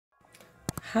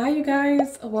Hi you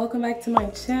guys, welcome back to my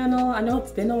channel. I know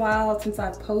it's been a while since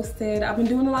I've posted. I've been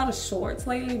doing a lot of shorts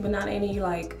lately, but not any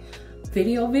like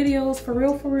videos for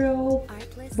real.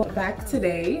 But back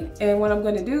today, and what I'm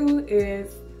gonna do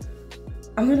is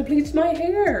I'm gonna bleach my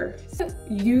hair.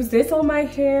 Use this on my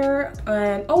hair,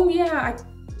 and oh yeah,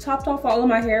 I chopped off all of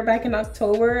my hair back in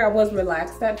October. I was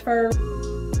relaxed at first.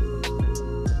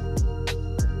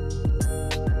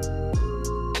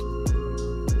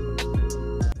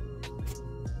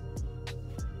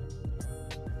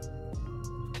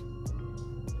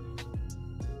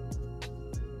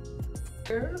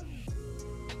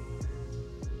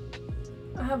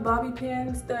 I have bobby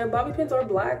pins. The bobby pins are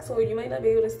black, so you might not be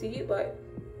able to see it, but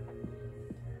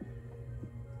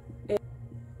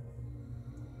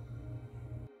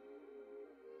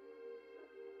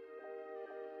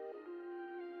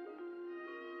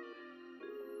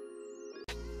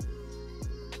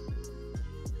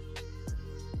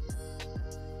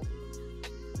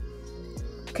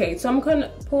okay, so I'm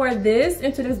gonna pour this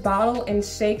into this bottle and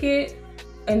shake it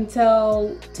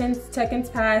until 10 seconds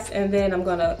pass, and then I'm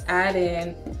gonna add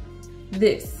in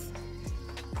this.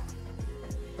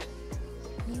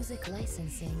 Music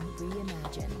licensing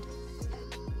reimagined.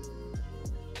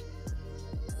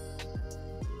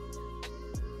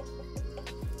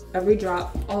 Every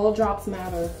drop, all drops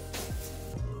matter.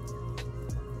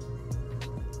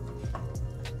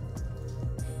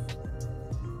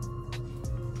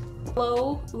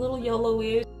 Yellow, a little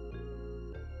yellowish.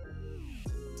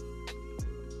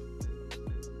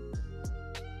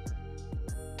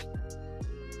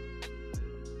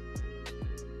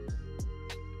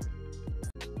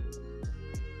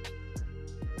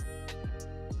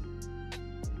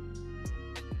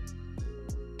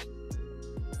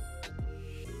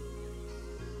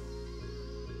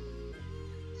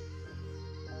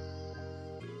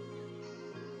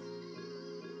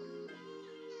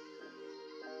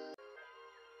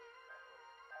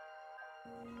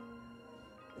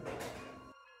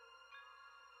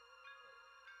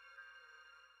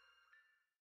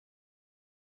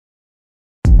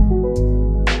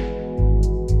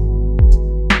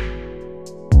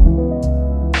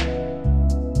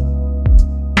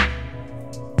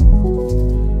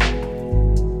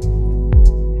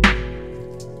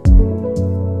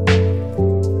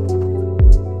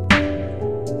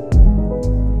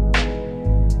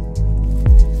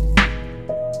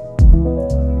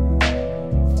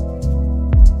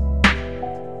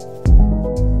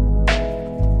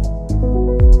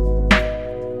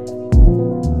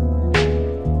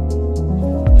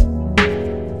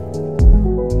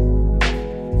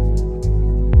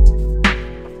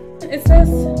 It says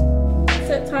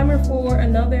set timer for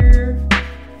another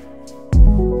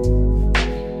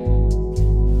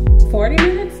 40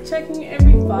 minutes, checking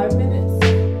every 5 minutes.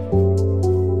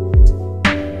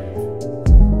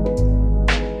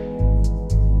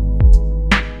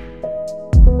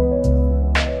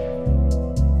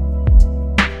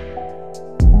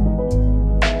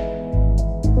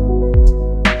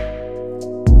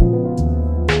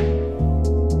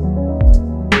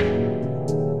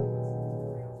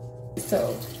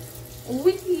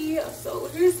 So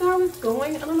here's how it's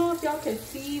going. I don't know if y'all can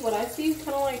see what I see. Kind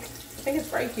of like, I think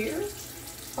it's right here.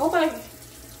 I hope I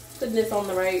put this on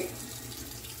the right.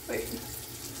 Wait.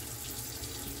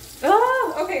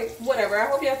 Ah, okay, whatever.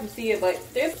 I hope y'all can see it, but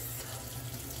this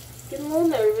getting a little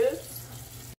nervous.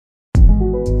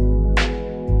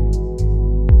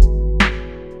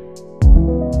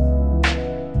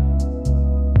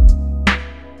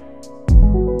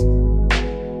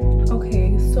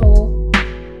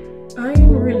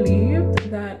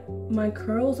 My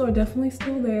curls are definitely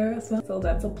still there, so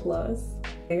that's a plus.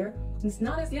 There, it's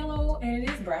not as yellow and it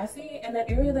is brassy, and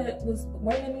that area that was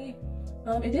worrying me,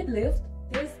 it did lift.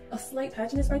 There's a slight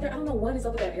patchiness right there. I don't know what is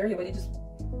up with that area, but it just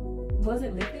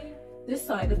wasn't lifting. This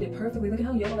side lifted perfectly. Look at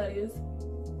how yellow that is.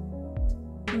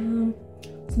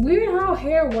 It's weird how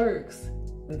hair works.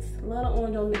 It's a lot of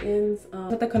orange on the ends.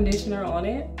 Put the conditioner on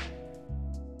it.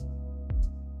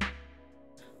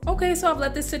 Okay, so I've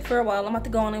let this sit for a while. I'm about to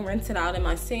go on and rinse it out in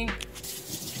my sink.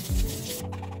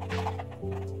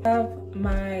 I have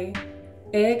my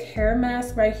egg hair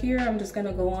mask right here. I'm just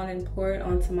gonna go on and pour it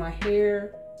onto my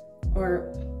hair,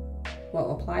 or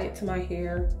well, apply it to my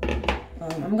hair.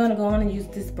 I'm gonna go on and use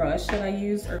this brush that I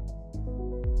use.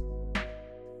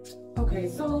 Okay,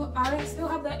 so I still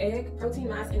have the egg protein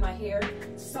mask in my hair,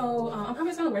 so I'm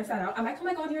probably just gonna rinse that out. I might come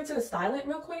back on here to style it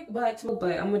real quick, but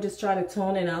I'm gonna just try to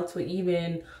tone it out to an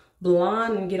even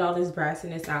blonde and get all this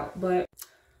brassiness out. But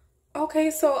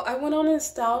okay, so I went on and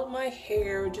styled my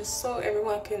hair just so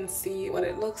everyone can see what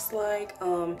it looks like.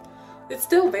 It's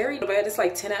still very bad. It's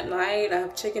like 10 at night. I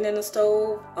have chicken in the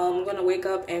stove. I'm gonna wake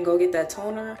up and go get that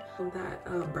toner from that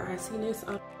brassiness.